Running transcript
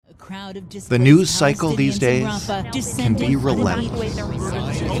The news cycle these days can be relentless.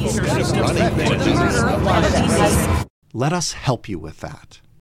 Let us help you with that.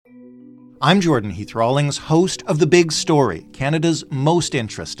 I'm Jordan Heath Rawlings, host of The Big Story, Canada's most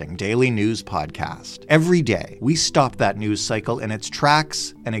interesting daily news podcast. Every day, we stop that news cycle in its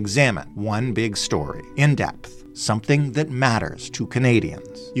tracks and examine one big story in depth, something that matters to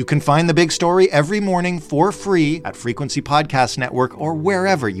Canadians. You can find The Big Story every morning for free at Frequency Podcast Network or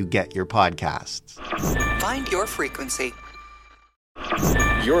wherever you get your podcasts. Find your frequency.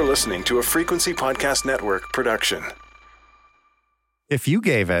 You're listening to a Frequency Podcast Network production. If you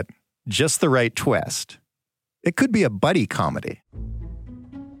gave it just the right twist, it could be a buddy comedy.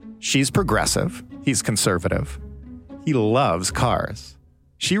 She's progressive. He's conservative. He loves cars.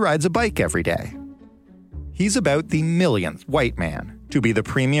 She rides a bike every day. He's about the millionth white man to be the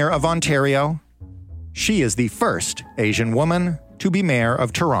Premier of Ontario. She is the first Asian woman to be Mayor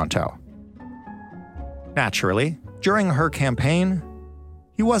of Toronto. Naturally, during her campaign,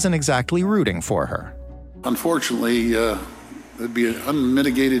 he wasn't exactly rooting for her. Unfortunately, it'd be an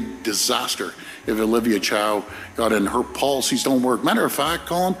unmitigated disaster if Olivia Chow got in. Her policies don't work. Matter of fact,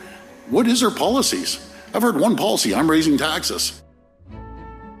 Colin, what is her policies? I've heard one policy, I'm raising taxes.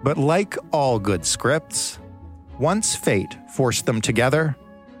 But like all good scripts, once fate forced them together,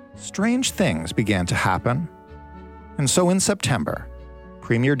 strange things began to happen. And so in September,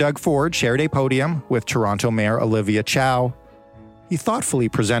 Premier Doug Ford shared a podium with Toronto Mayor Olivia Chow. He thoughtfully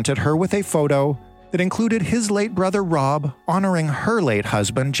presented her with a photo that included his late brother Rob honoring her late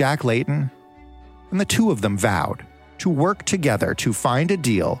husband Jack Layton, and the two of them vowed to work together to find a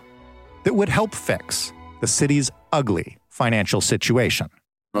deal that would help fix the city's ugly financial situation.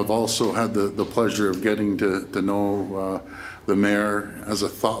 I've also had the pleasure of getting to know the mayor as a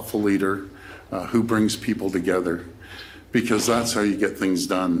thoughtful leader who brings people together, because that's how you get things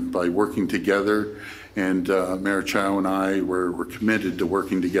done, by working together, and Mayor Chow and I were committed to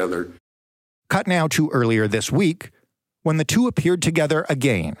working together. Cut now to earlier this week, when the two appeared together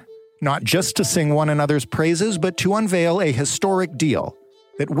again, not just to sing one another's praises, but to unveil a historic deal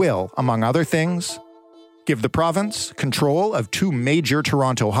that will, among other things, give the province control of two major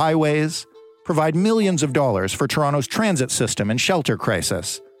Toronto highways, provide millions of dollars for Toronto's transit system and shelter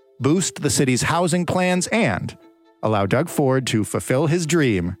crisis, boost the city's housing plans, and allow Doug Ford to fulfill his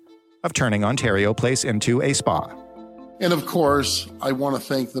dream of turning Ontario Place into a spa. And of course, I want to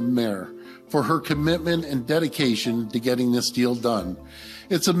thank the mayor for her commitment and dedication to getting this deal done.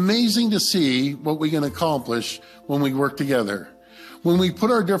 It's amazing to see what we can accomplish when we work together, when we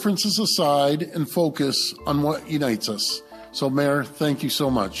put our differences aside and focus on what unites us. So, Mayor, thank you so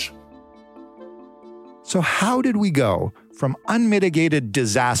much. So how did we go from unmitigated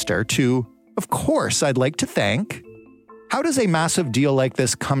disaster to, of course, I'd like to thank? How does a massive deal like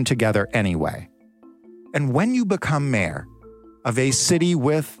this come together anyway? And when you become mayor of a city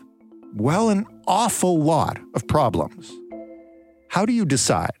with, well, an awful lot of problems, how do you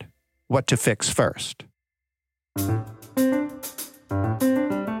decide what to fix first?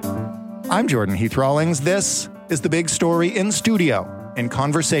 I'm Jordan Heath Rawlings. This is The Big Story in studio, in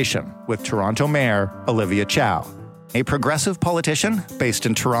conversation with Toronto Mayor Olivia Chow, a progressive politician based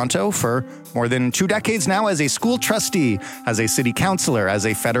in Toronto for more than 2 decades now as a school trustee, as a city councillor, as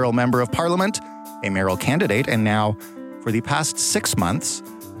a federal member of parliament, a mayoral candidate, and now, for the past 6 months,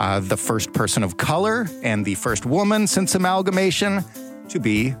 the first person of color and the first woman since amalgamation to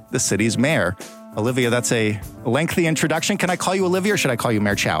be the city's mayor. Olivia, that's a lengthy introduction. Can I call you Olivia or should I call you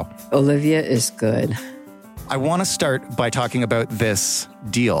Mayor Chow? Olivia is good. I want to start by talking about this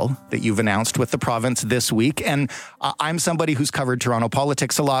deal that you've announced with the province this week. And I'm somebody who's covered Toronto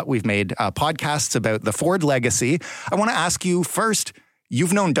politics a lot. We've made podcasts about the Ford legacy. I want to ask you first,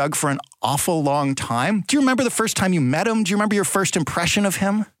 you've known Doug for an awful long time. Do you remember the first time you met him? Do you remember your first impression of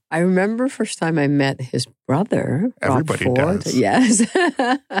him? I remember first time I met his brother, Everybody Rob Ford. does. Yes.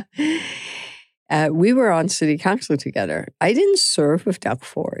 We were on city council together. I didn't serve with Doug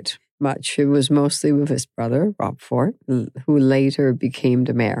Ford much. It was mostly with his brother, Rob Ford, who later became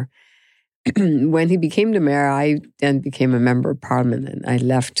the mayor. When he became the mayor, I then became a member of parliament and I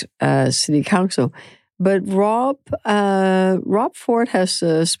left city council. But Rob Ford has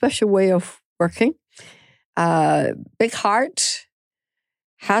a special way of working. Big heart,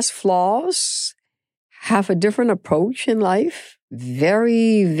 has flaws, have a different approach in life,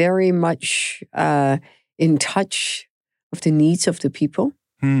 very, very much in touch with the needs of the people.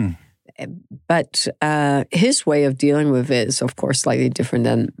 But his way of dealing with it is, of course, slightly different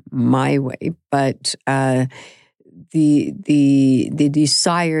than my way. But the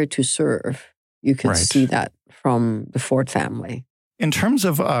desire to serve, you can see that from the Ford family. In terms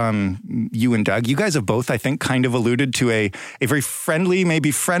of you and Doug, you guys have both, I think, kind of alluded to a very friendly,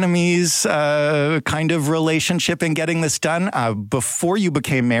 maybe frenemies kind of relationship in getting this done. Before you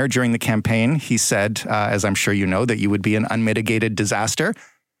became mayor during the campaign, he said, as I'm sure you know, that you would be an unmitigated disaster.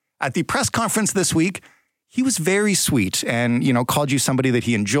 At the press conference this week, he was very sweet and, called you somebody that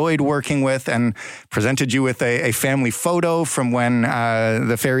he enjoyed working with and presented you with a family photo from when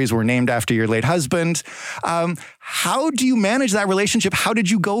the ferries were named after your late husband. How do you manage that relationship? How did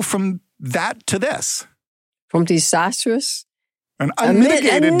you go from that to this? From disastrous? An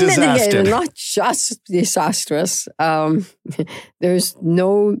unmitigated disaster. Not just disastrous. There's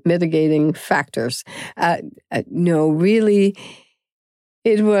no mitigating factors. No, really,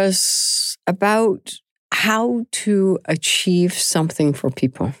 it was about how to achieve something for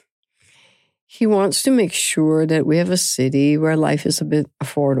people. He wants to make sure that we have a city where life is a bit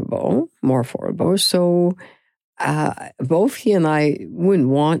affordable, more affordable. So both he and I wouldn't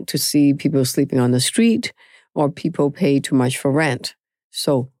want to see people sleeping on the street or people pay too much for rent.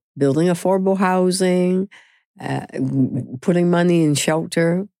 So building affordable housing, putting money in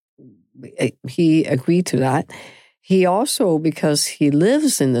shelter, he agreed to that. He also, because he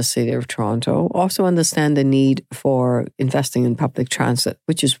lives in the city of Toronto, also understands the need for investing in public transit,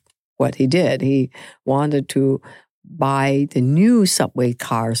 which is what he did. He wanted to buy the new subway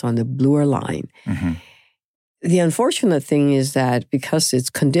cars on the Bloor line. Mm-hmm. The unfortunate thing is that because it's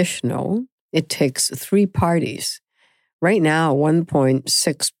conditional, it takes three parties. Right now,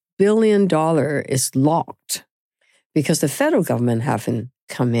 $1.6 billion is locked because the federal government haven't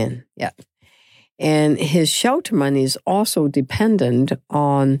come in yet. And his shelter money is also dependent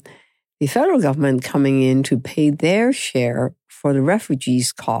on the federal government coming in to pay their share for the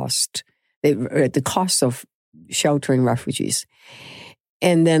refugees' cost, the cost of sheltering refugees.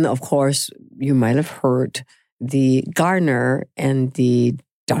 And then, of course, you might have heard the Gardner and the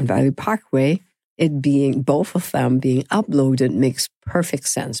Don Valley Parkway, both of them being uploaded makes perfect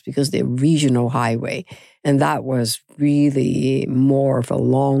sense because they're regional highway. And that was really more of a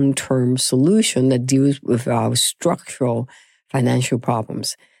long-term solution that deals with our structural financial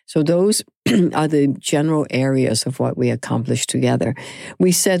problems. So those are the general areas of what we accomplished together.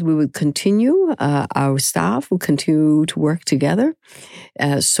 We said we would continue, our staff would continue to work together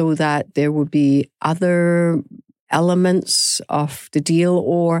so that there would be other elements of the deal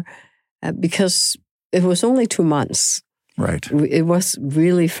or because it was only 2 months. Right. It was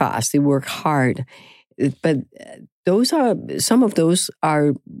really fast. They worked hard. But some of those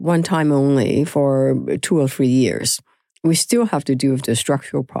are one time only for 2 or 3 years. We still have to deal with the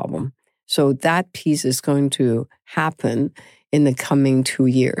structural problem. So that piece is going to happen in the coming 2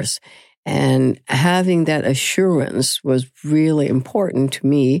 years. And having that assurance was really important to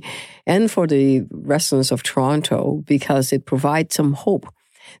me and for the residents of Toronto because it provides some hope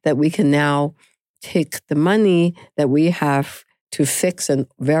that we can now take the money that we have to fix a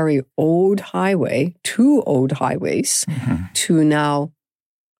very old highway, 2 old highways, to now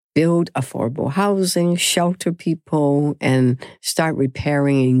build affordable housing, shelter people, and start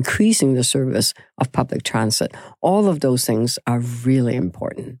repairing and increasing the service of public transit. All of those things are really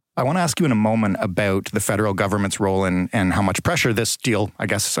important. I want to ask you in a moment about the federal government's role and how much pressure this deal, I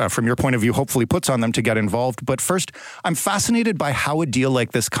guess, from your point of view, hopefully puts on them to get involved. But first, I'm fascinated by how a deal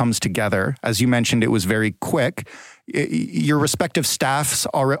like this comes together. As you mentioned, it was very quick. Your respective staffs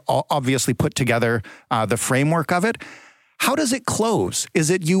are obviously put together the framework of it. How does it close? Is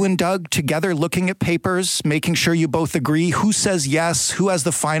it you and Doug together looking at papers, making sure you both agree? Who says yes? Who has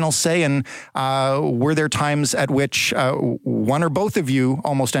the final say? And were there times at which one or both of you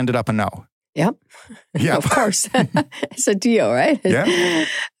almost ended up a no? Yep. Yeah, of course. It's a deal, right? Yeah.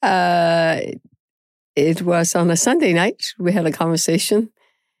 It was on a Sunday night. We had a conversation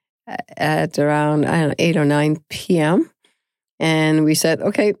at around 8 or 9 p.m. And we said,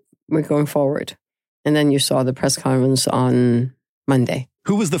 okay, we're going forward. And then you saw the press conference on Monday.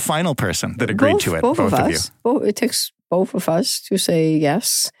 Who was the final person that agreed to it? Both of us. It takes both of us to say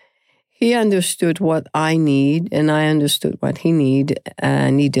yes. He understood what I need, and I understood what he needed.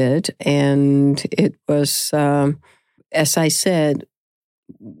 And it was, as I said,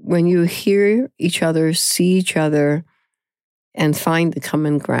 when you hear each other, see each other, and find the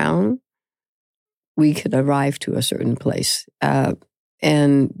common ground, we could arrive to a certain place.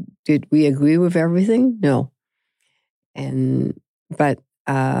 And did we agree with everything? No. But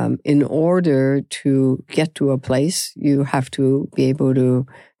in order to get to a place, you have to be able to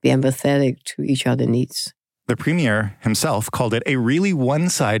be empathetic to each other's needs. The Premier himself called it a really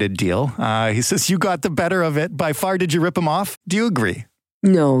one-sided deal. He says you got the better of it. By far, did you rip him off? Do you agree?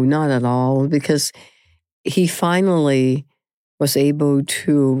 No, not at all, because he finally was able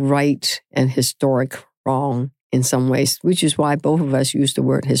to right an historic wrong in some ways, which is why both of us use the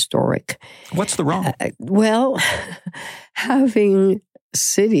word historic. What's the wrong? Well, having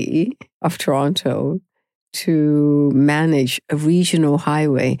City of Toronto to manage a regional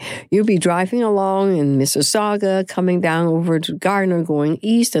highway. You'll be driving along in Mississauga, coming down over to Gardner, going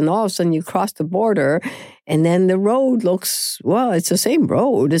east, and all of a sudden you cross the border, and then the road looks, well, it's the same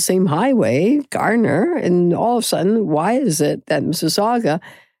road, the same highway, Gardner, and all of a sudden, why is it that Mississauga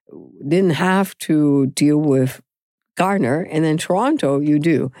didn't have to deal with Gardner, and then Toronto you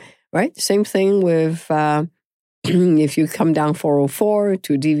do, right? Same thing with if you come down 404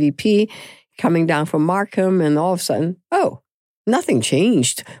 to DVP, coming down from Markham, and all of a sudden, oh, nothing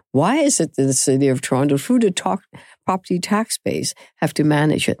changed. Why is it that the City of Toronto, through the property tax base, have to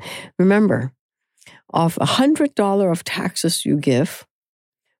manage it? Remember, of $100 of taxes you give,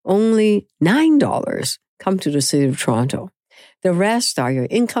 only $9 come to the City of Toronto. The rest are your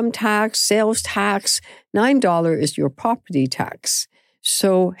income tax, sales tax. $9 is your property tax.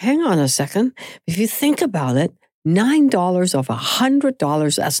 So hang on a second. If you think about it, $9 of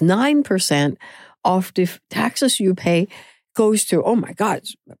 $100, that's 9% of the taxes you pay goes to, oh my God,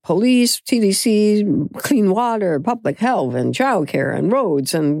 police, TDC, clean water, public health, and childcare, and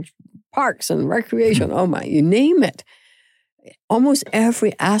roads, and parks, and recreation. Oh my, you name it. Almost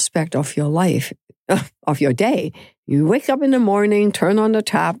every aspect of your life, of your day, you wake up in the morning, turn on the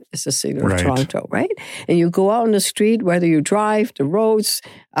tap, it's the City of Toronto, right? And you go out on the street, whether you drive, the roads,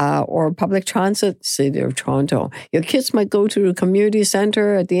 or public transit, City of Toronto. Your kids might go to the community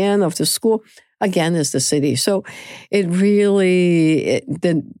center at the end of the school, again, it's the city. So it really,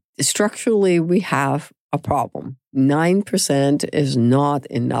 structurally, we have a problem. 9% is not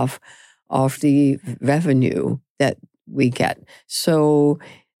enough of the revenue that we get. So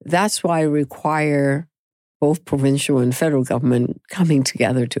that's why I require both provincial and federal government coming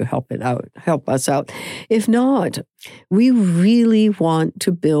together to help us out. If not, we really want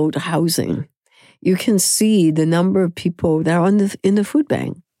to build housing. You can see the number of people that are in the food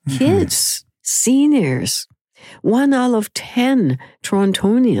bank. Kids, seniors. 1 out of 10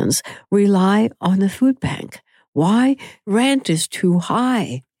 Torontonians rely on the food bank. Why? Rent is too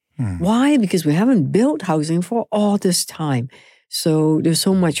high. Why? Because we haven't built housing for all this time. So there's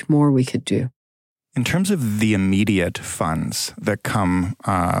so much more we could do. In terms of the immediate funds that come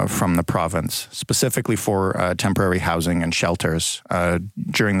from the province, specifically for temporary housing and shelters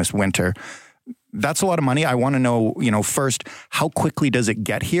during this winter, that's a lot of money. I want to know, first, how quickly does it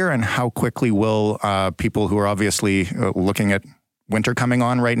get here, and how quickly will people who are obviously looking at winter coming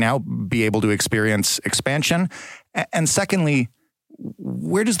on right now be able to experience expansion? And secondly,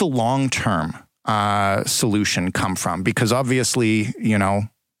 where does the long-term solution come from? Because obviously,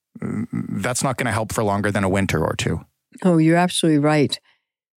 that's not going to help for longer than a winter or two. Oh, you're absolutely right.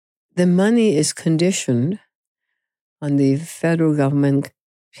 The money is conditioned on the federal government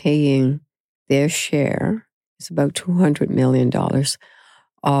paying their share. It's about $200 million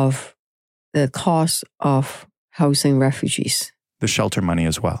of the cost of housing refugees. The shelter money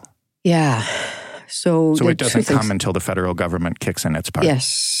as well. Yeah. So it doesn't come until the federal government kicks in its part.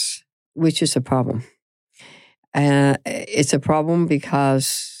 Yes, which is a problem. It's a problem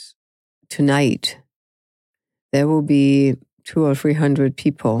because tonight there will be 200 or 300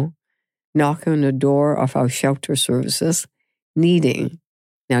 people knocking on the door of our shelter services needing.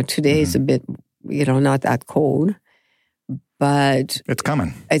 Now, today is a bit, not that cold, but it's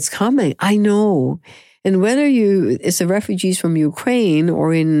coming. It's coming. I know. And whether it's the refugees from Ukraine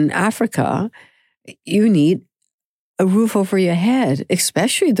or in Africa, you need a roof over your head,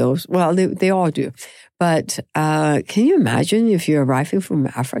 especially those. Well, they all do. But can you imagine if you're arriving from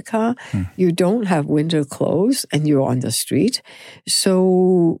Africa, you don't have winter clothes and you're on the street?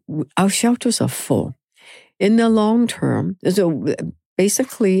 So our shelters are full. In the long term, so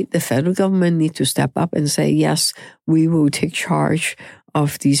basically the federal government needs to step up and say, yes, we will take charge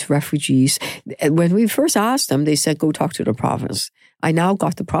of these refugees. When we first asked them, they said, go talk to the province. I now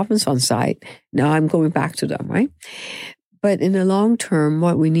got the province on site. Now I'm going back to them, right? But in the long term,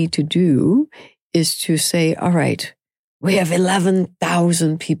 what we need to do is to say, all right, we have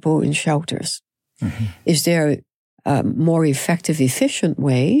 11,000 people in shelters. Is there a more effective, efficient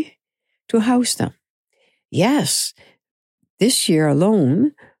way to house them? Yes. This year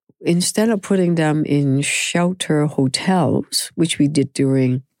alone, instead of putting them in shelter hotels, which we did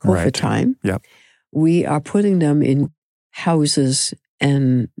during COVID time, we are putting them in houses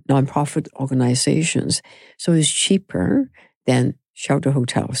and nonprofit organizations. So it's cheaper than shelter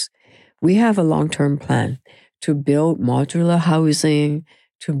hotels. We have a long-term plan to build modular housing,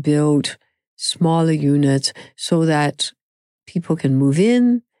 to build smaller units so that people can move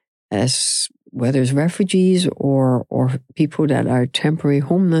in, as whether it's refugees or people that are temporary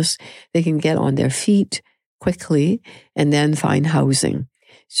homeless. They can get on their feet quickly and then find housing.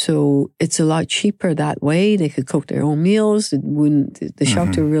 So it's a lot cheaper that way. They could cook their own meals. The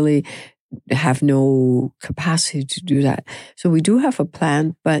shelter really have no capacity to do that. So we do have a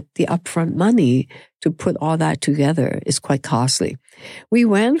plan, but the upfront money to put all that together is quite costly. We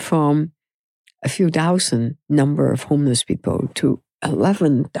went from a few thousand number of homeless people to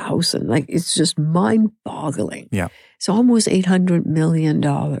 11,000. Like, it's just mind-boggling. Yeah. It's almost $800 million.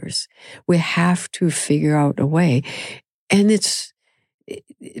 We have to figure out a way. And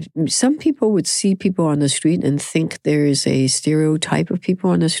some people would see people on the street and think there is a stereotype of people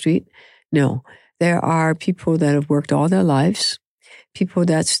on the street. No, there are people that have worked all their lives, people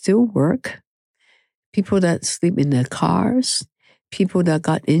that still work, people that sleep in their cars, people that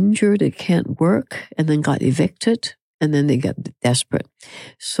got injured, they can't work, and then got evicted, and then they get desperate.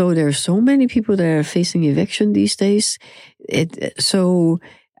 So there are so many people that are facing eviction these days. And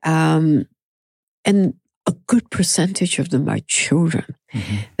a good percentage of them are children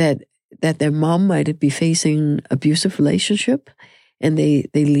that their mom might be facing abusive relationship, and they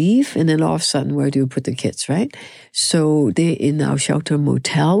leave, and then all of a sudden, where do you put the kids, right? So they're in our shelter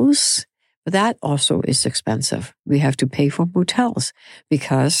motels, but that also is expensive. We have to pay for motels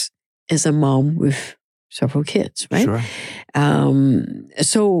because it's a mom with several kids, right? Sure.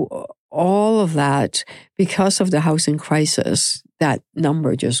 So all of that, because of the housing crisis, that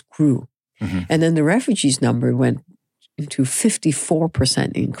number just grew. And then the refugees number went into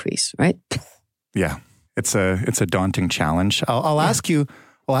 54% increase, right? Yeah. It's a daunting challenge. I'll ask you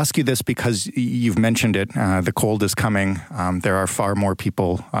this because you've mentioned it. The cold is coming. There are far more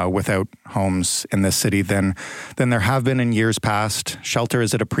people without homes in this city than there have been in years past. Shelter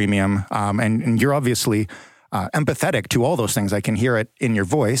is at a premium, and you're obviously empathetic to all those things. I can hear it in your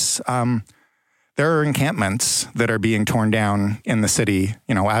voice. There are encampments that are being torn down in the city,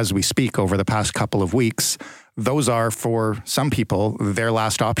 as we speak over the past couple of weeks. Those are, for some people, their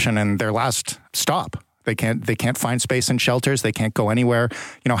last option and their last stop. They can't find space in shelters. They can't go anywhere.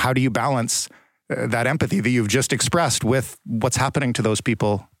 How do you balance that empathy that you've just expressed with what's happening to those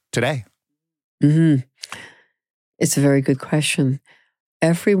people today? It's a very good question.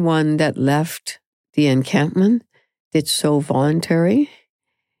 Everyone that left the encampment did so voluntary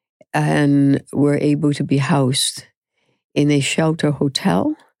and were able to be housed in a shelter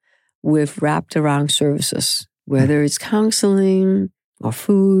hotel with wrapped around services, whether it's counseling or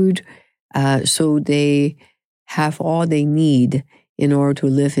food. So they have all they need in order to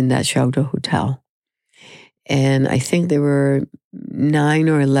live in that shelter hotel. And I think there were 9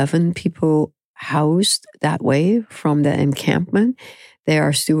 or 11 people housed that way from the encampment. There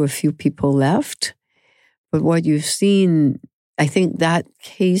are still a few people left. But what you've seen, I think that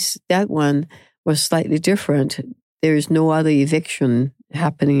one was slightly different. There is no other eviction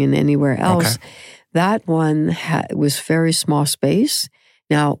happening in anywhere else. Okay. That one was very small space.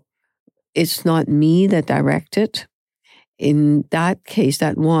 Now, it's not me that directed. In that case,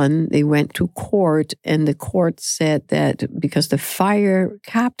 that one, they went to court, and the court said that because the fire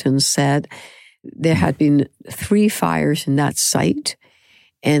captain said there had been 3 fires in that site,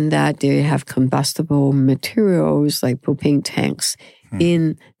 and that they have combustible materials like propane tanks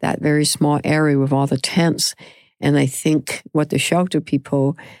in that very small area with all the tents. And I think what the shelter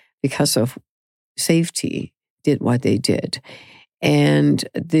people, because of safety, did what they did. And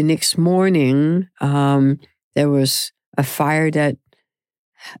the next morning, there was a fire that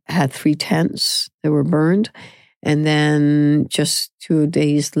had 3 tents that were burned. And then just 2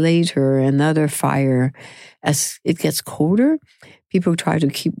 days later, another fire. As it gets colder, people try to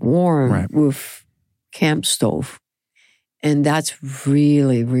keep warm with camp stove. And that's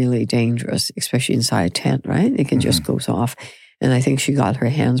really, really dangerous, especially inside a tent, right? It can just go off. And I think she got her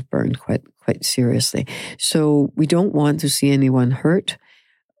hands burned quite seriously. So we don't want to see anyone hurt.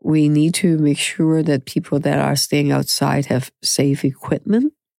 We need to make sure that people that are staying outside have safe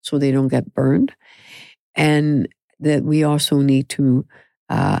equipment so they don't get burned. And that we also need to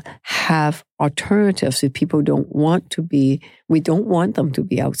have alternatives if people we don't want them to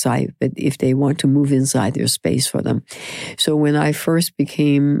be outside, but if they want to move inside, there's space for them. So when I first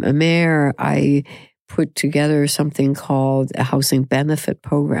became a mayor, I put together something called a housing benefit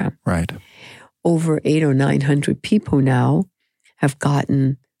program. Right. Over 800 or 900 people now have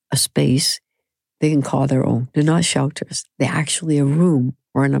gotten a space they can call their own. They're not shelters. They're actually a room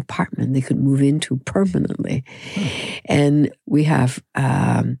or an apartment they could move into permanently. And we have,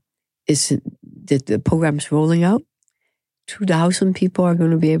 the program's rolling out. 2,000 people are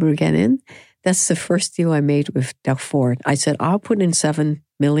going to be able to get in. That's the first deal I made with Doug Ford. I said, I'll put in $7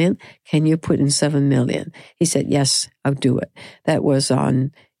 million. Can you put in $7 million? He said, yes, I'll do it. That was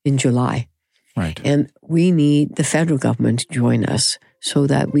in July. Right. And we need the federal government to join us so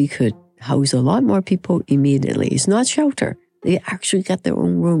that we could house a lot more people immediately. It's not shelter. They actually get their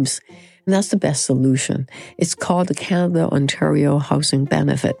own rooms. And that's the best solution. It's called the Canada-Ontario Housing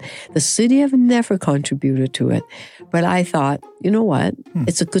Benefit. The city have never contributed to it. But I thought, you know what?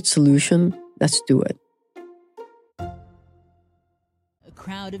 It's a good solution. Let's do it.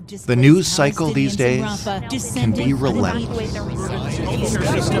 The news cycle these days can be relentless.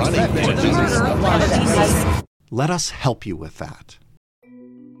 Let us help you with that.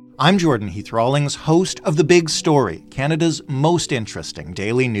 I'm Jordan Heath Rawlings, host of The Big Story, Canada's most interesting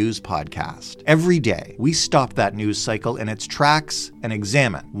daily news podcast. Every day, we stop that news cycle in its tracks and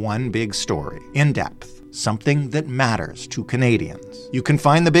examine one big story in depth, something that matters to Canadians. You can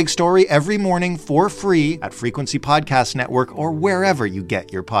find The Big Story every morning for free at Frequency Podcast Network or wherever you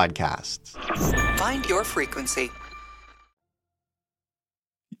get your podcasts. Find your frequency.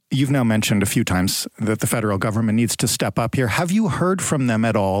 You've now mentioned a few times that the federal government needs to step up here. Have you heard from them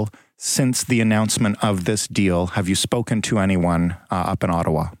at all since the announcement of this deal? Have you spoken to anyone up in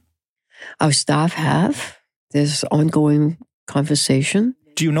Ottawa? Our staff have. There's ongoing conversation.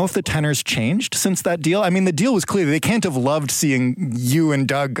 Do you know if the tenor's changed since that deal? I mean, the deal was clear. They can't have loved seeing you and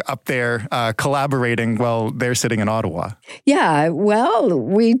Doug up there collaborating while they're sitting in Ottawa. Yeah, well,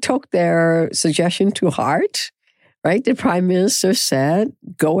 we took their suggestion to heart. Right? The Prime Minister said,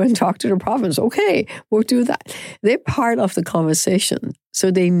 go and talk to the province. Okay, we'll do that. They're part of the conversation, so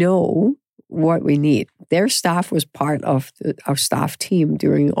they know what we need. Their staff was part of our staff team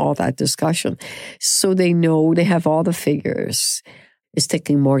during all that discussion. So they know, they have all the figures. It's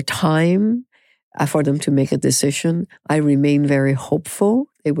taking more time for them to make a decision. I remain very hopeful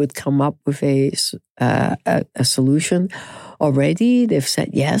they would come up with a solution. Already, they've said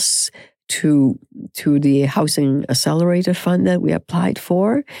yes to the Housing Accelerator Fund that we applied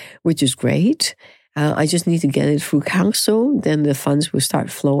for, which is great. I just need to get it through council, then the funds will start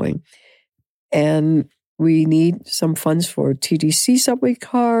flowing. And we need some funds for TDC subway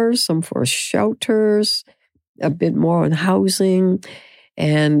cars, some for shelters, a bit more on housing,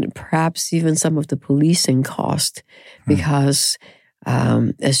 and perhaps even some of the policing cost, because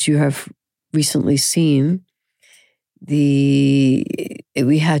as you have recently seen, we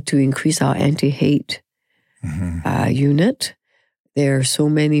had to increase our anti-hate unit. There are so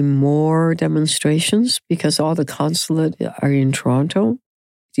many more demonstrations because all the consulate are in Toronto.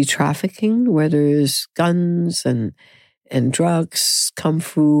 The trafficking, where there's guns and drugs, come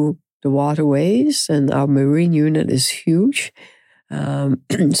through the waterways, and our marine unit is huge.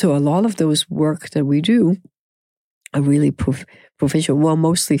 So a lot of those work that we do are really provincial, well,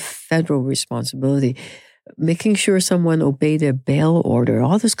 mostly federal responsibility. Making sure someone obey their bail order.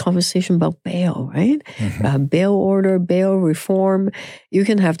 All this conversation about bail, right? Bail order, bail reform. You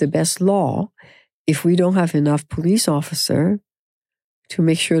can have the best law. If we don't have enough police officer to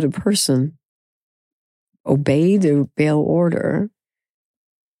make sure the person obey the bail order,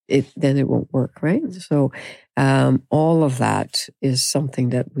 then it won't work, right? So all of that is something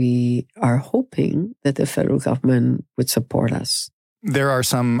that we are hoping that the federal government would support us. There are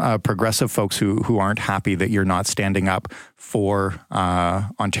some progressive folks who aren't happy that you're not standing up for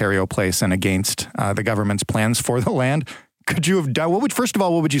Ontario Place and against the government's plans for the land. Could you have done, first of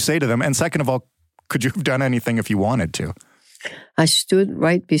all, what would you say to them? And second of all, could you have done anything if you wanted to? I stood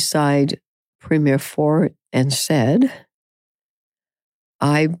right beside Premier Ford and said,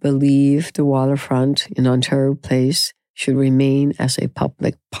 I believe the waterfront in Ontario Place should remain as a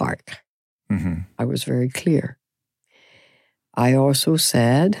public park. I was very clear. I also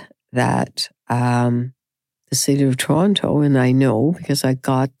said that the City of Toronto, and I know because I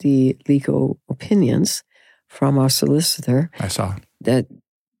got the legal opinions from our solicitor. I saw. That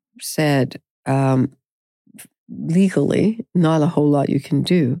said, legally, not a whole lot you can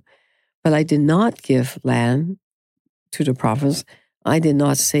do. But I did not give land to the province. I did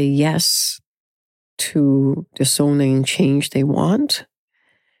not say yes to the zoning change they want.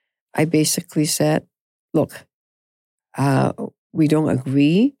 I basically said, look, we don't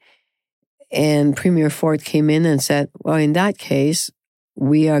agree. And Premier Ford came in and said, well, in that case,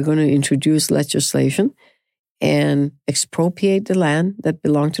 we are going to introduce legislation and expropriate the land that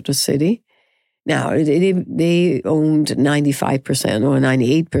belonged to the city. Now, they owned 95% or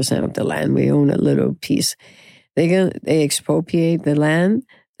 98% of the land. We own a little piece. They expropriate the land.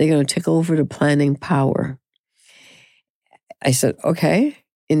 They're going to take over the planning power. I said, okay,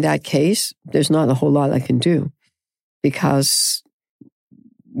 in that case, there's not a whole lot I can do, because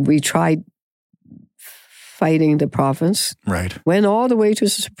we tried fighting the province. Right. Went all the way to the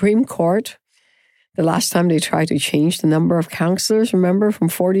Supreme Court. The last time they tried to change the number of councillors, remember, from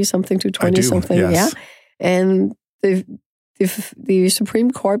 40-something to 20-something? Yes. Yeah. And the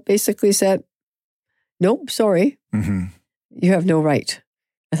Supreme Court basically said, nope, sorry, you have no right.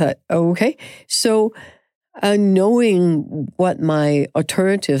 I thought, oh, okay. So knowing what my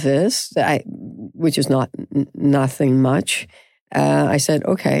alternative is, which is nothing much, I said,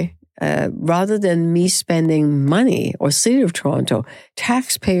 okay, rather than me spending money or City of Toronto,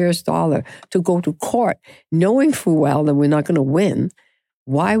 taxpayers' dollar to go to court, knowing full well that we're not going to win,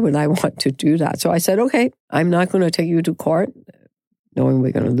 why would I want to do that? So I said, okay, I'm not going to take you to court, knowing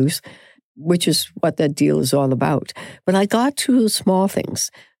we're going to lose, which is what that deal is all about. But I got two small things.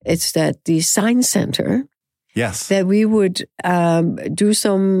 It's that the Science Center, yes, that we would do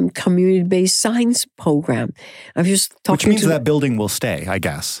some community-based science program. I was just talking which means that building will stay, I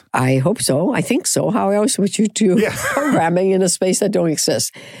guess. I hope so. I think so. How else would you do programming in a space that don't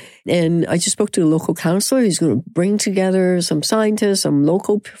exist? And I just spoke to the local councillor. He's going to bring together some scientists, some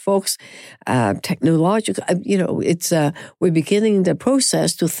local folks, technological. We're beginning the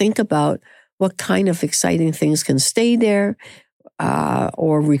process to think about what kind of exciting things can stay there,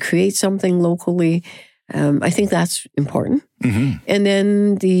 or recreate something locally. I think that's important. And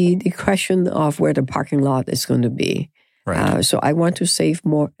then the question of where the parking lot is going to be. Right. So I want to save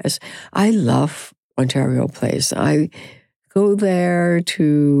more. As I love Ontario Place. I go there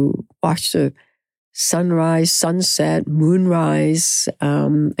to watch the sunrise, sunset, moonrise.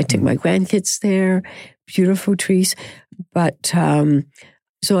 I take my grandkids there. Beautiful trees. But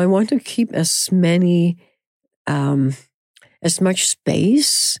so I want to keep as much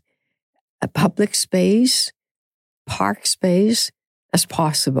space, a public space, park space as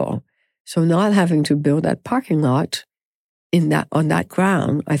possible. So not having to build that parking lot on that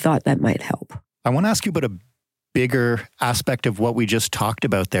ground, I thought that might help. I want to ask you about a bigger aspect of what we just talked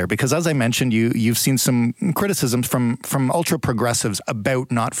about there, because as I mentioned, you've seen some criticisms from ultra progressives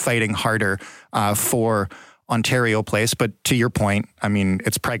about not fighting harder for Ontario Place. But to your point, I mean,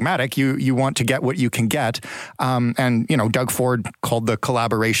 it's pragmatic. You want to get what you can get. And, Doug Ford called the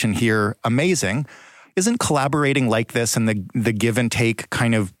collaboration here amazing. Isn't collaborating like this and the give and take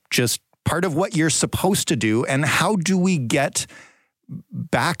kind of just part of what you're supposed to do? And how do we get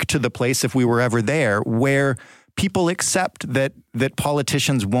back to the place, if we were ever there, where people accept that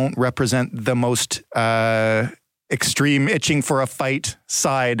politicians won't represent the most extreme itching for a fight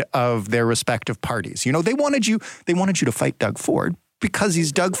side of their respective parties? They wanted you to fight Doug Ford because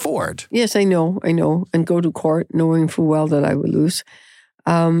he's Doug Ford. Yes, I know, and go to court knowing full well that I would lose.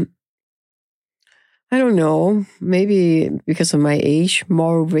 I don't know, maybe because of my age,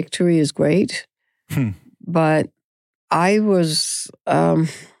 moral victory is great. But I was I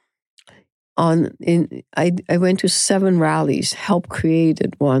went to 7 rallies, helped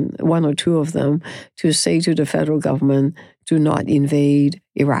created one or two of them, to say to the federal government, do not invade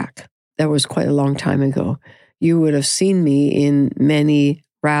Iraq. That was quite a long time ago. You would have seen me in many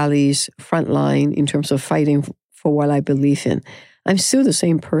rallies, frontline, in terms of fighting for what I believe in. I'm still the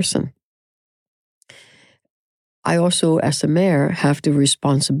same person. I also, as a mayor, have the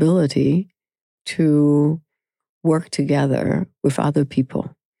responsibility to work together with other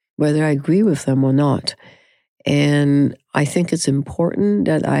people, whether I agree with them or not. And I think it's important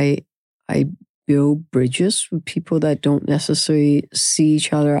that I build bridges with people that don't necessarily see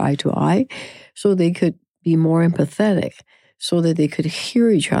each other eye to eye, so they could be more empathetic, so that they could hear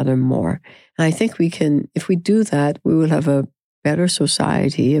each other more. And I think we can, if we do that, we will have a better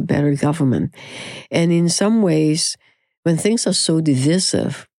society, a better government. And in some ways, when things are so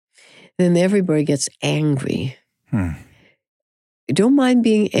divisive, then everybody gets angry. I don't mind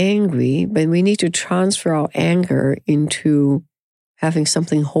being angry, but we need to transfer our anger into having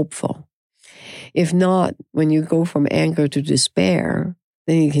something hopeful. If not, when you go from anger to despair,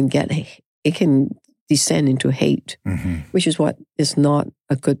 then it can descend into hate, which is what is not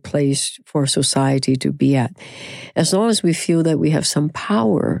a good place for society to be at. As long as we feel that we have some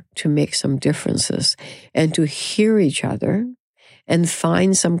power to make some differences and to hear each other and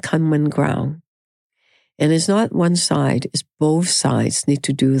find some common ground. And it's not one side, it's both sides need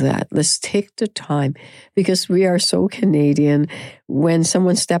to do that. Let's take the time, because we are so Canadian. When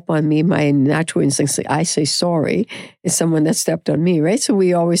someone steps on me, my natural instinct is I say sorry. It's someone that stepped on me, right? So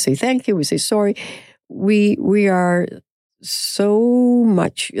we always say thank you, we say sorry. We are so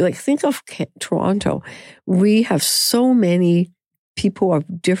much, like, think of Toronto. We have so many people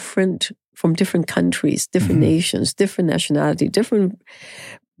from different countries, different nations, different nationality, different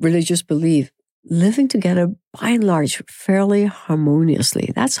religious belief, living together by and large fairly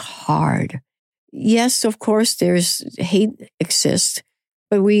harmoniously. That's hard. yes, of course, there's hate exists,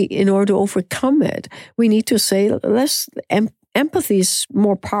 but in order to overcome it, we need to say, empathy is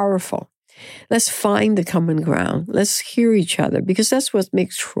more powerful. Let's find the common ground. Let's hear each other, because that's what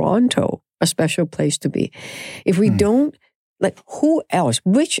makes Toronto a special place to be. If we don't, who else,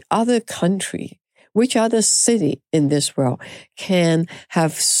 which other country, which other city in this world can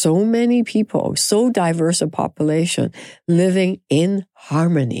have so many people, so diverse a population living in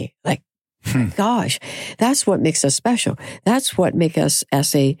harmony? Gosh, that's what makes us special. That's what makes us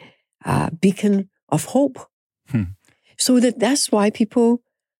as a beacon of hope. So that's why people,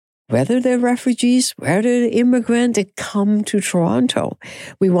 whether they're refugees, whether they're immigrants, they come to Toronto.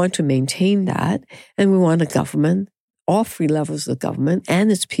 We want to maintain that, and we want a government, all three levels of government and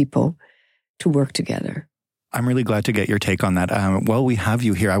its people, to work together. I'm really glad to get your take on that. While we have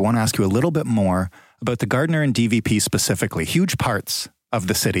you here, I want to ask you a little bit more about the Gardiner and DVP specifically. Huge parts of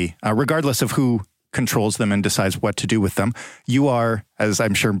the city, regardless of who controls them and decides what to do with them. You are, as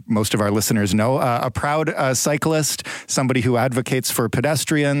I'm sure most of our listeners know, a proud cyclist, somebody who advocates for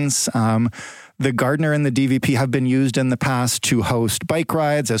pedestrians. The Gardiner and the DVP have been used in the past to host bike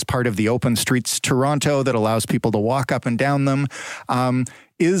rides as part of the Open Streets Toronto that allows people to walk up and down them.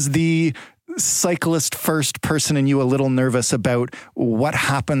 Is the cyclist first person in you a little nervous about what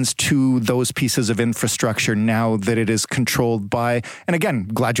happens to those pieces of infrastructure now that it is controlled by, and again,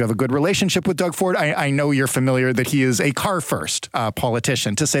 glad you have a good relationship with Doug Ford. I know you're familiar that he is a car first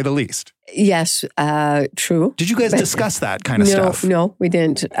politician, to say the least. Yes, true. Did you guys discuss that kind of stuff? No, we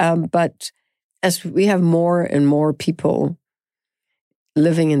didn't. But as we have more and more people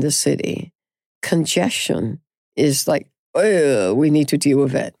living in the city, congestion is we need to deal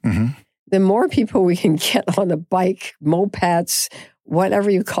with it. Mm-hmm. The more people we can get on a bike, mopeds, whatever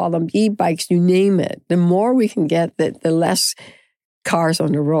you call them, e-bikes, you name it, the more we can get, the less cars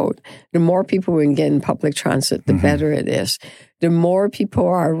on the road. The more people we can get in public transit, the better it is. The more people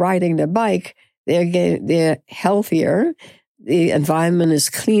are riding the bike, they're healthier, the environment is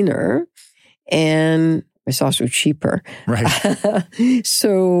cleaner, and it's also cheaper. Right.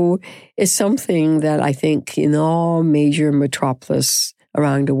 So it's something that I think in all major metropolis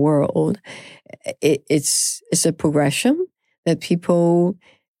around the world, it's a progression that people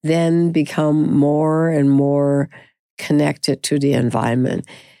then become more and more connected to the environment.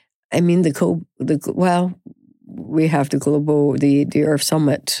 I mean, we have the Earth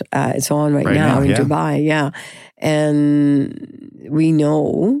Summit. It's on right now in Dubai, yeah. And we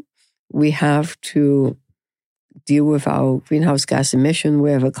know we have to deal with our greenhouse gas emission.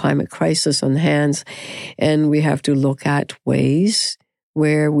 We have a climate crisis on hands, and we have to look at ways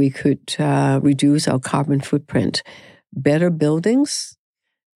where we could reduce our carbon footprint. Better buildings,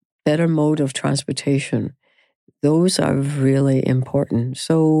 better mode of transportation. Those are really important.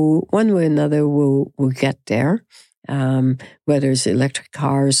 So one way or another, we'll get there. Whether it's electric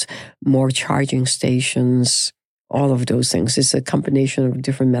cars, more charging stations, all of those things. It's a combination of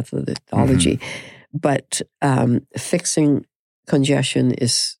different methodology. But fixing congestion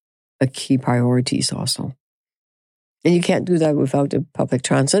is a key priority also. And you can't do that without the public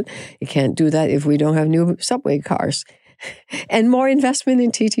transit. You can't do that if we don't have new subway cars. And more investment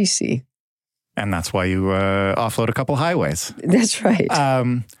in TTC. And that's why you offload a couple highways. That's right.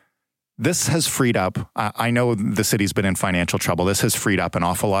 This has freed up, I know the city's been in financial trouble. This has freed up an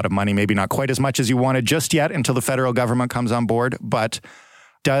awful lot of money, maybe not quite as much as you wanted just yet until the federal government comes on board. But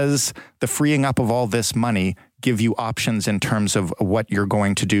does the freeing up of all this money give you options in terms of what you're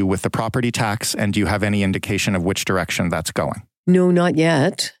going to do with the property tax? And do you have any indication of which direction that's going? No, not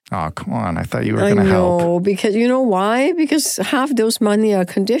yet. Oh, come on. I thought you were going to help. No, because you know why? Because half those money are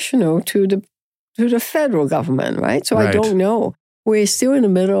conditional to the federal government, right? So I don't know. We're still in the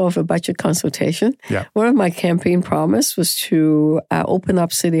middle of a budget consultation. Yeah. One of my campaign promise was to open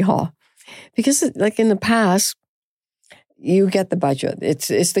up City Hall. Because like in the past, you get the budget. It's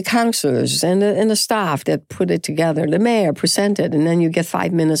the councillors and the staff that put it together. The mayor presented, and then you get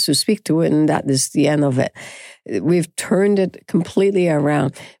 5 minutes to speak to it, and that is the end of it. We've turned it completely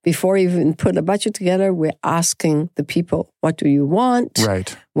around. Before you even put a budget together, we're asking the people, what do you want?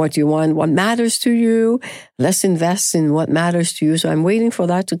 Right. What do you want? What matters to you? Let's invest in what matters to you. So I'm waiting for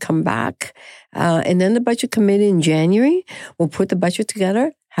that to come back. And then the budget committee in January will put the budget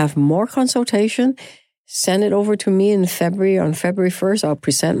together, have more consultation, send it over to me in February. On February 1st, I'll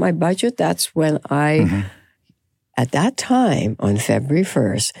present my budget. That's when at that time, on February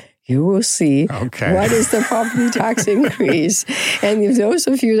 1st, you will see what is the property tax increase. And if those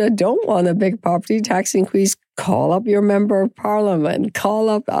of you that don't want a big property tax increase, call up your member of parliament, call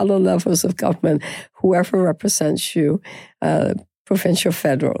up other levels of government, whoever represents you, provincial,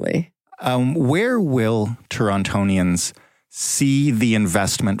 federally. Where will Torontonians see the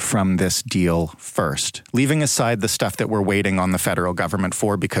investment from this deal first? Leaving aside the stuff that we're waiting on the federal government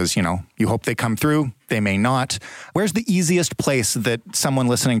for because, you hope they come through, they may not. Where's the easiest place that someone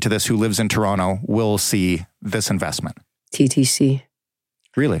listening to this who lives in Toronto will see this investment? TTC.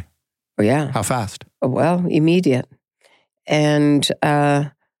 Really? Oh, yeah. How fast? Well, immediate. And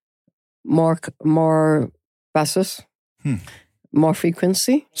more buses. More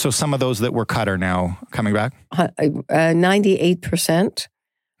frequency. So some of those that were cut are now coming back? 98%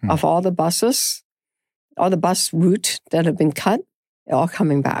 of all the buses, all the bus route that have been cut, are all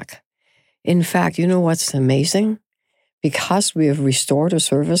coming back. In fact, you know what's amazing? Because we have restored a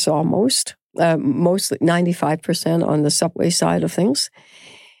service almost, mostly 95% on the subway side of things,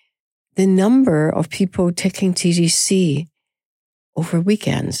 the number of people taking TTC over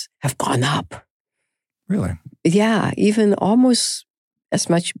weekends have gone up. Really? Yeah, even almost as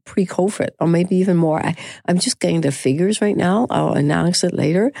much pre-COVID, or maybe even more. I'm just getting the figures right now. I'll announce it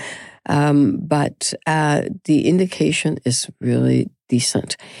later. But the indication is really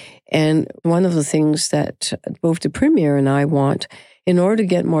decent. And one of the things that both the Premier and I want, in order to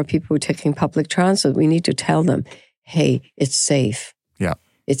get more people taking public transit, we need to tell them, hey, it's safe. Yeah.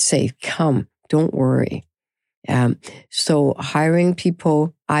 It's safe. Come. Don't worry. So hiring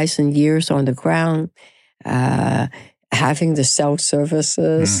people, eyes and ears on the ground, having the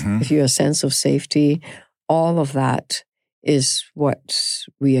self-services, give you a sense of safety, all of that is what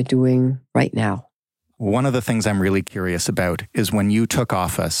we are doing right now. One of the things I'm really curious about is when you took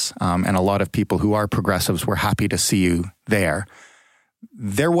office, and a lot of people who are progressives were happy to see you there,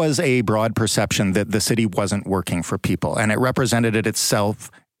 there was a broad perception that the city wasn't working for people, and it represented it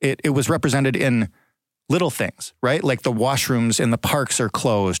itself. It was represented in little things, right? Like the washrooms in the parks are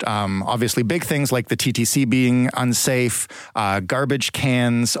closed. Obviously, big things like the TTC being unsafe, garbage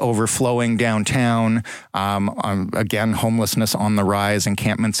cans overflowing downtown, again, homelessness on the rise,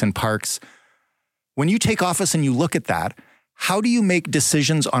 encampments in parks. When you take office and you look at that, how do you make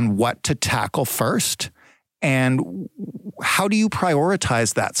decisions on what to tackle first? And how do you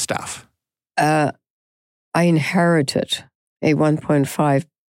prioritize that stuff? I inherited a $1.5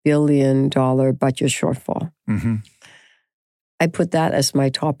 billion budget shortfall. I put that as my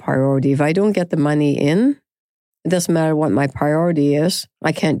top priority. If I don't get the money in, it doesn't matter what my priority is,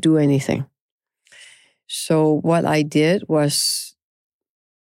 I can't do anything. So what I did was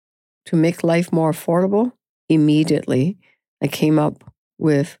to make life more affordable. Immediately, I came up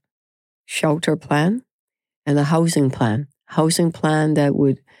with shelter plan and a housing plan. Housing plan that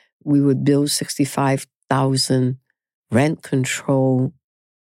we would build 65,000 rent control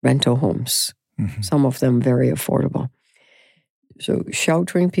rental homes, some of them very affordable. So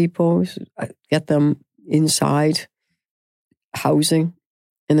sheltering people, get them inside, housing.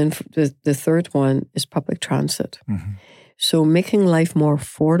 And then the third one is public transit. So making life more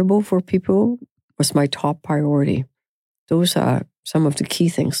affordable for people was my top priority. Those are some of the key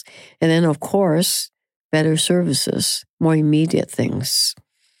things. And then, of course, better services, more immediate things.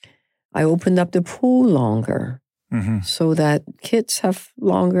 I opened up the pool longer. So that kids have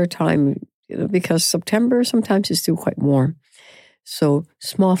longer time, because September sometimes is still quite warm. So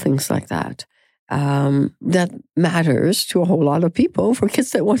small things like that. That matters to a whole lot of people, for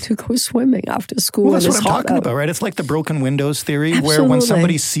kids that want to go swimming after school. Well, that's what I'm talking about, right? It's like the broken windows theory, where when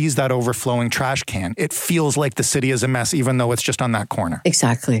somebody sees that overflowing trash can, it feels like the city is a mess, even though it's just on that corner.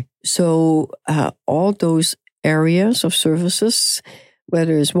 Exactly. So all those areas of services,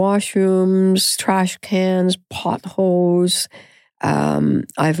 whether it's washrooms, trash cans, potholes, I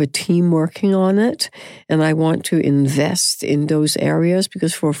have a team working on it, and I want to invest in those areas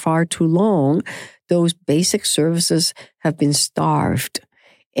because for far too long, those basic services have been starved.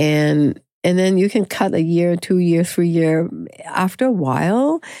 And then you can cut a year, 2 year, 3 year. After a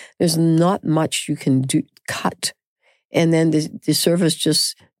while, there's not much you can cut. And then the service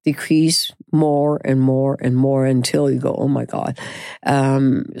just decrease more and more and more until you go, oh my God.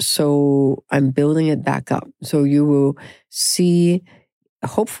 So I'm building it back up. So you will see,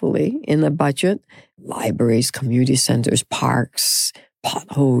 hopefully, in the budget, libraries, community centers, parks,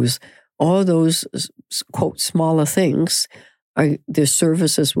 potholes, all those, quote, smaller things, the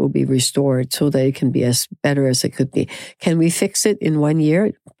services will be restored so that it can be as better as it could be. Can we fix it in 1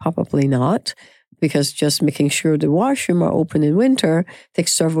 year? Probably not. Because just making sure the washroom are open in winter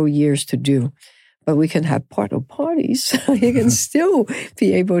takes several years to do. But we can have porta potties. You can still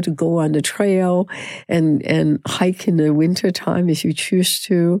be able to go on the trail and hike in the winter time if you choose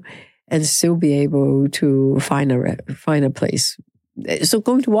to, and still be able to find a place. So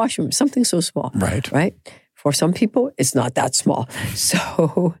going to washroom, something so small, right? For some people, it's not that small.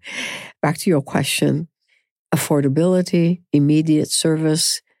 So back to your question, affordability, immediate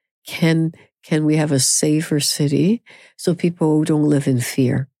service. Can we have a safer city so people don't live in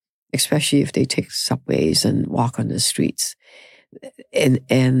fear, especially if they take subways and walk on the streets?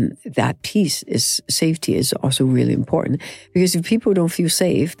 And that piece is safety is also really important, because if people don't feel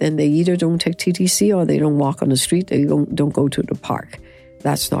safe, then they either don't take TTC or they don't walk on the street. They don't go to the park.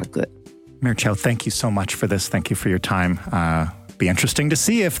 That's not good. Mayor Chow, thank you so much for this. Thank you for your time. Be interesting to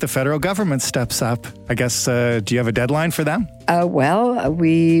see if the federal government steps up. I guess, do you have a deadline for them? Well,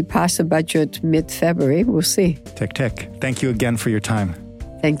 we pass a budget mid-February. We'll see. Tick, tick. Thank you again for your time.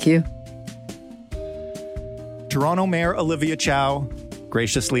 Thank you. Toronto Mayor Olivia Chow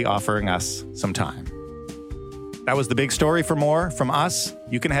graciously offering us some time. That was The Big Story. For more from us,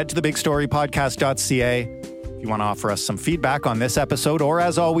 you can head to thebigstorypodcast.ca. If you want to offer us some feedback on this episode, or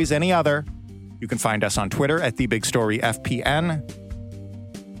as always, any other, you can find us on Twitter at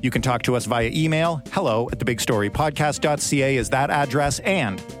TheBigStoryFPN. You can talk to us via email. hello@thebigstorypodcast.ca is that address.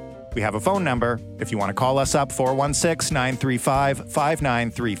 And we have a phone number if you want to call us up,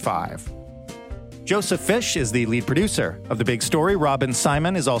 416-935-5935. Joseph Fish is the lead producer of The Big Story. Robin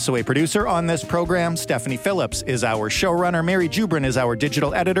Simon is also a producer on this program. Stephanie Phillips is our showrunner. Mary Jubrin is our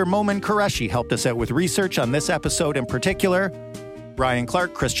digital editor. Momin Qureshi helped us out with research on this episode in particular. Ryan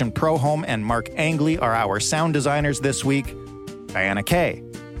Clark, Christian Proholm, and Mark Angley are our sound designers this week. Diana Kay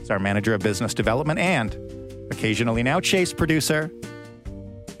is our manager of business development and occasionally now Chase producer.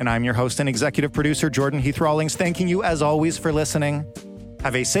 And I'm your host and executive producer, Jordan Heath Rawlings, thanking you as always for listening.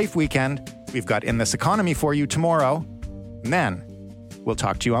 Have a safe weekend. We've got In This Economy for you tomorrow. And then we'll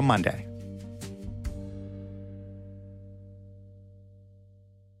talk to you on Monday.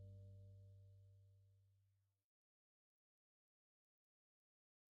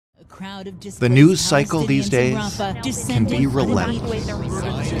 The news cycle these days can be relentless.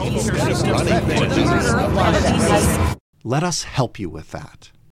 Let us help you with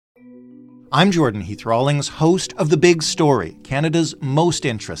that. I'm Jordan Heath Rawlings, host of The Big Story, Canada's most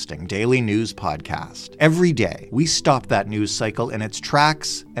interesting daily news podcast. Every day, we stop that news cycle in its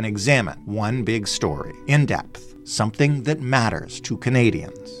tracks and examine one big story in depth, something that matters to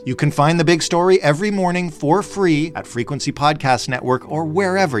Canadians. You can find The Big Story every morning for free at Frequency Podcast Network or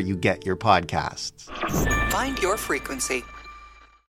wherever you get your podcasts. Find your frequency.